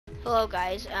Hello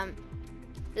guys.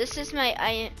 This is my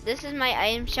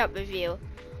item shop review.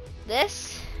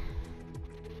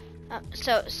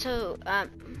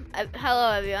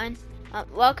 Hello everyone.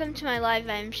 Welcome to my live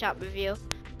item shop review.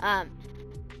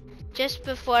 Just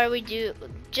before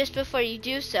you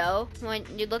do so, when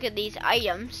you look at these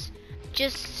items,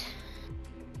 just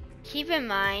keep in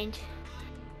mind.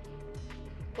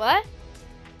 What?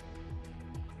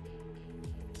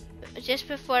 Just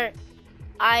before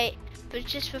I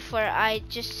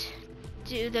just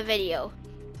do the video,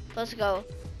 let's go.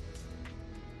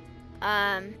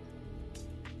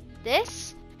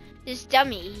 This is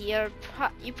Dummy. You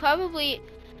probably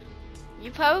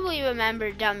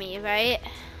remember Dummy, right?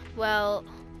 Well,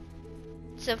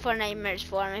 it's a Fortnite merch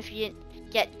form if you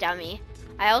didn't get Dummy.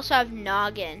 I also have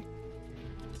Noggin.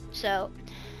 I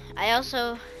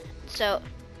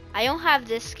don't have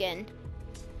this skin.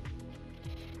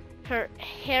 Her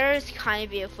hair is kind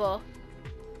of beautiful.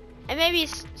 And maybe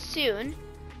soon,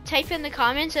 type in the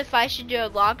comments if I should do a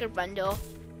locker bundle.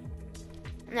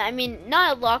 I mean,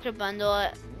 not a locker bundle,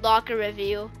 a locker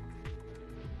review.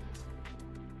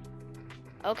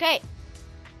 Okay.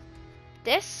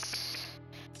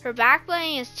 Her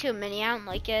backlighting is too mini. I don't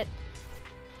like it.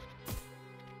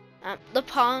 The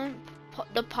pummelers,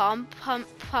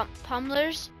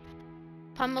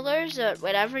 or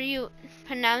whatever you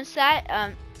pronounce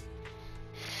that.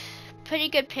 Pretty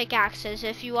good pickaxes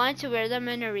if you want to wear them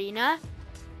in arena.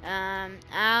 I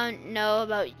don't know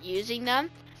about using them,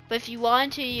 but if you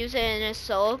want to use it in a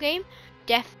solo game,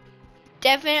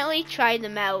 definitely try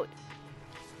them out.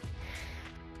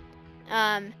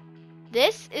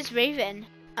 This is Raven.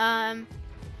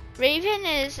 Raven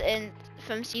is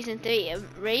from season 3.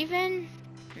 Raven,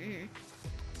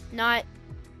 not.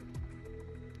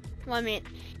 Well, I mean,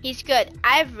 he's good.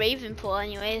 I have Ravenpool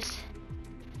anyways.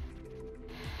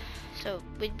 So it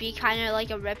would be kind of like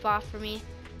a rip-off for me.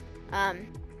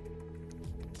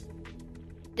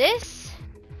 This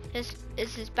is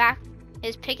his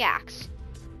pickaxe.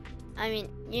 I mean,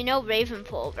 you know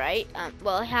Ravenpool, right?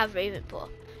 Well, I have Ravenpool,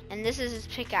 and this is his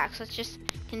pickaxe. Let's just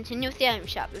continue with the item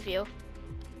shop review.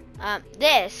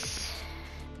 This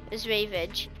is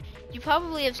Ravage. You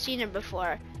probably have seen her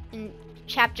before in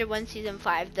Chapter 1, Season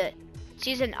 5, the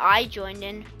season I joined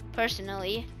in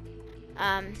personally.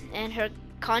 And her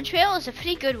contrail is a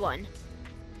pretty good one.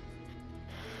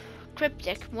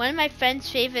 Cryptic, one of my friend's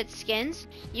favorite skins.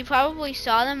 You probably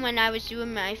saw them when I was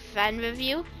doing my fan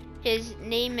review. His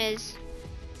name is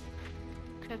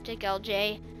Cryptic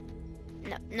LJ.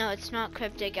 No, it's not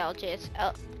Cryptic LJ.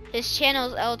 His channel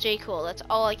is LJ Cool. That's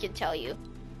all I can tell you.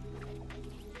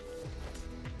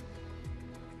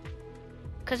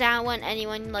 Cause I don't want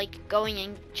anyone like going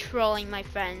and trolling my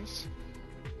friends.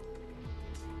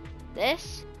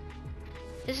 This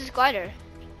is Glider.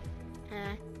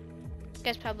 You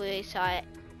guys probably saw it.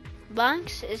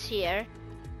 Bunks is here.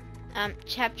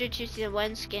 Chapter 2 Season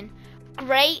 1 skin.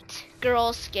 Great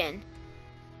girl skin.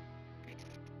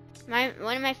 One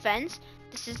of my friends,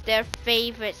 this is their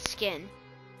favorite skin.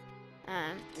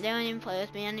 They don't even play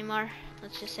with me anymore,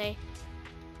 let's just say.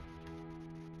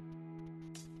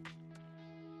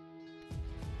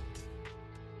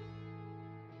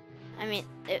 I mean,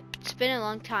 it's been a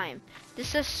long time.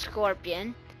 This is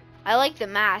Scorpion. I like the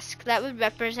mask. That would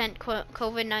represent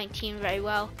COVID-19 very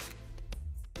well.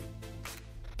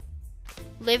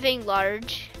 Living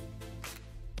Large.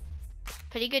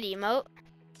 Pretty good emote.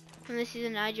 From the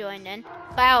season I joined in.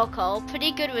 Battle Call.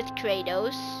 Pretty good with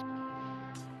Kratos.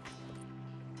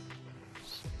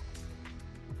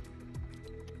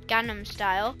 Gangnam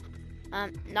Style.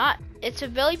 It's a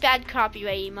really bad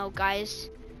copyright emote, guys.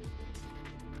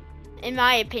 In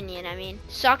my opinion, I mean.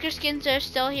 Soccer skins are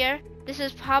still here. This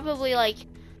is probably like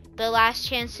the last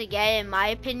chance to get it, in my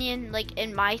opinion, like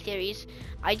in my theories.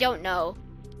 I don't know,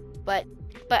 but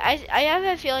I have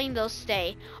a feeling they'll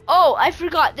stay. Oh, I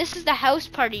forgot. This is the house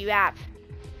party wrap.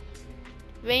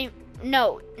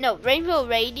 No, Rainbow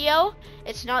Radio.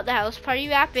 It's not the house party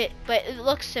wrap. But it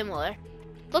looks similar.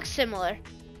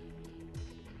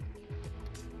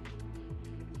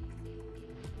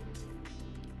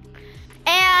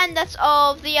 And that's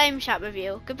all of the item shop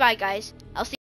review. Goodbye, guys. I'll see